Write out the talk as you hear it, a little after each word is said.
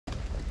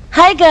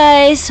Hi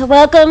guys!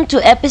 Welcome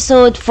to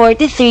episode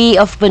 43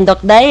 of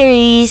Bundok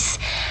Diaries.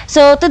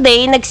 So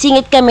today,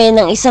 nagsingit kami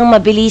ng isang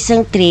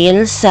mabilisang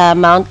trail sa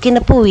Mount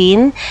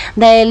Kinapuin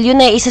dahil yun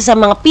ay isa sa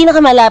mga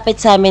pinakamalapit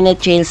sa amin na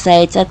trail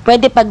sites at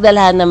pwede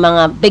pagdalhan ng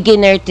mga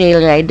beginner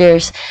trail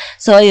riders.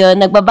 So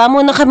ayun, nagbaba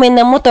muna kami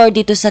ng motor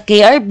dito sa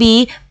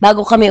KRB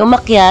bago kami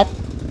umakyat.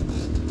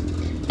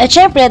 At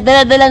syempre,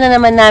 dala-dala na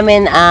naman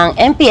namin ang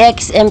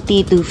MPX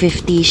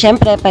MT250.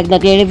 Syempre, pag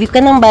nagre-review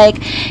ka ng bike,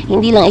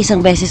 hindi lang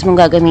isang beses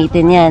mong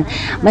gagamitin yan.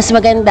 Mas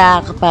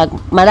maganda kapag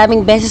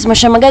maraming beses mo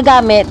siya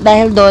magagamit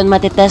dahil doon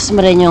matitest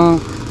mo rin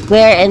yung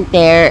wear and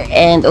tear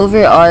and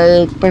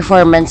overall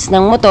performance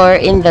ng motor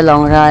in the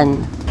long run.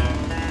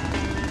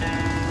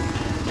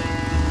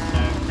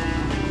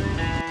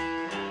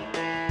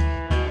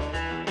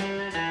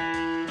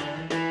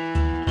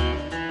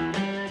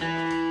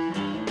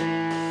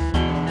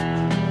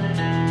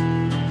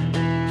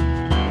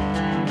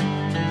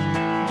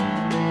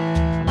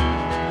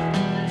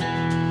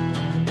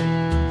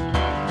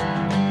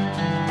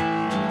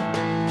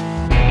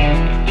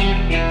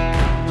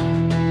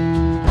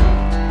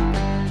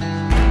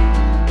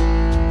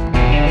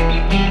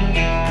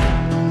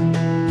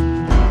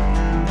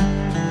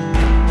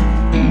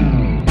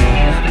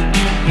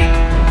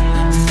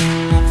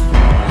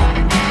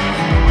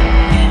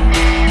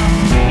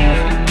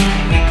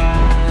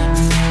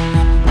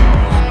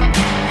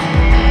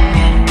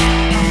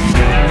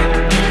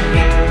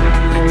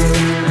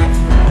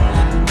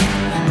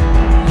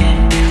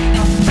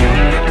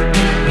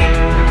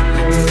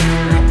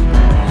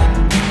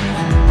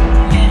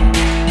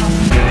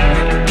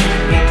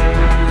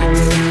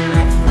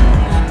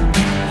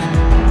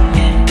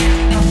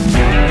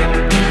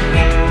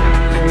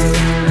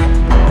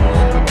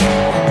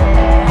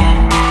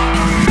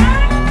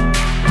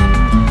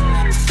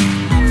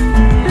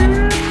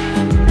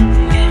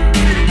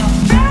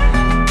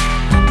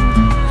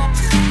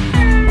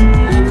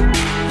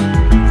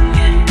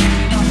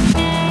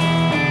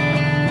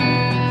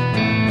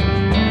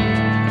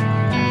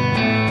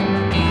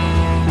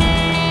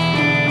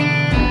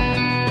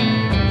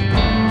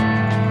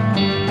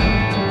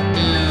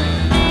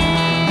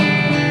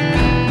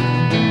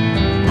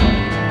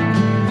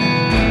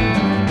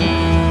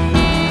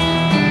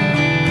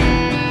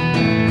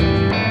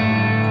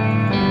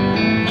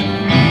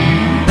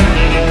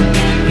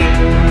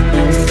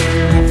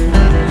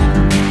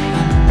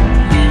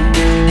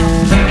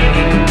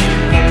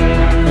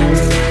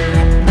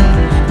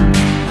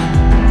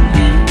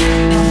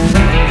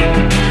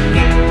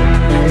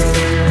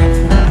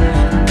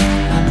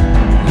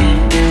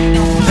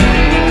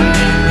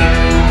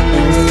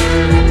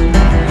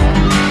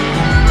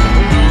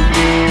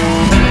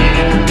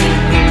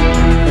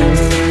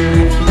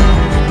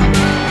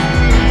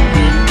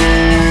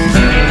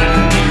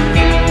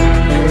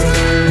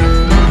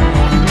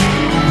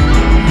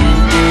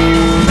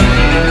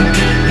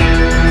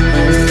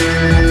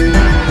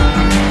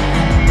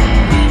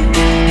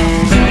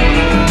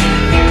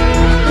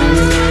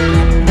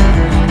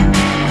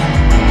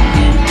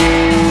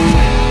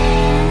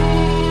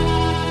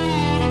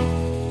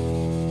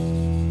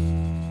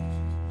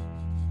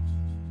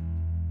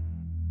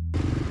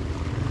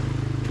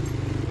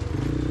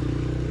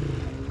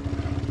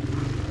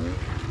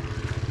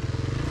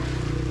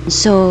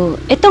 So,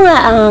 ito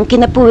nga ang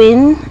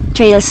Kinapuin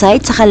trail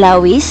site sa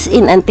Calawis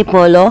in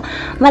Antipolo.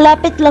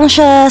 Malapit lang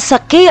siya sa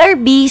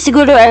KRB,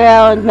 siguro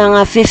around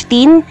mga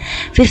 15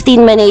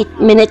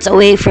 minutes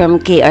away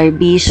from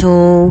KRB. So,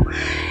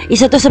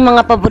 isa to sa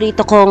mga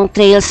paborito kong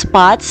trail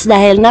spots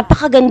dahil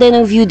napakaganda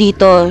ng view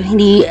dito.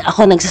 Hindi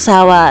ako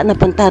nagsasawa na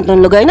puntahan tong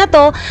lugar na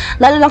to,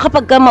 lalo lang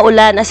kapag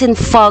maulan, as in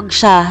fog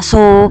siya.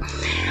 So,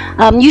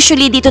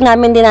 usually dito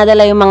namin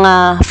dinadala yung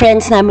mga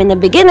friends namin na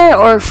beginner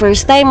or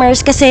first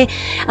timers kasi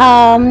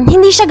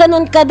hindi siya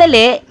ganun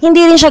kadali,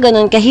 hindi rin siya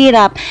ganun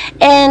kahirap,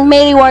 and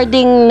may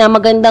rewarding na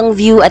magandang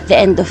view at the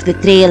end of the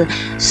trail.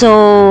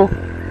 So,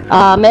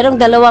 merong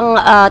dalawang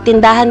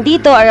tindahan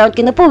dito around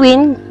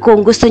Kinapuin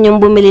kung gusto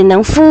nyong bumili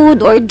ng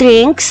food or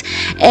drinks,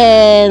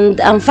 and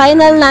ang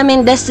final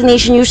namin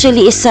destination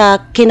usually is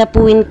sa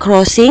Kinapuin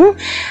Crossing.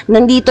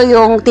 Nandito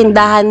yung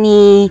tindahan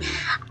ni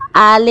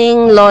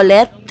Aling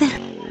Lolet.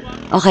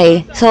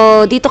 Okay,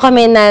 so dito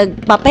kami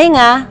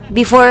nagpapahinga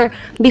before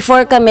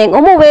kaming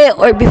umuwi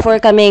or before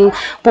kaming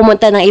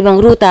pumunta ng ibang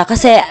ruta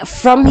kasi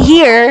from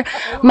here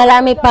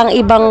marami pang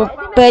ibang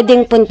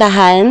pwedeng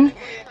puntahan.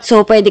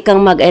 So pwede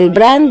kang mag-El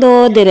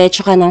Brando,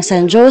 diretso ka ng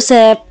San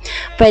Joseph,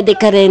 pwede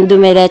ka rin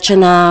dumiretso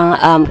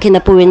ng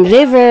Kinapuin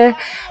River.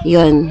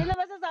 Yun. Ano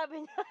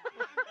masasabi niya?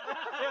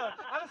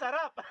 Ang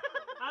sarap.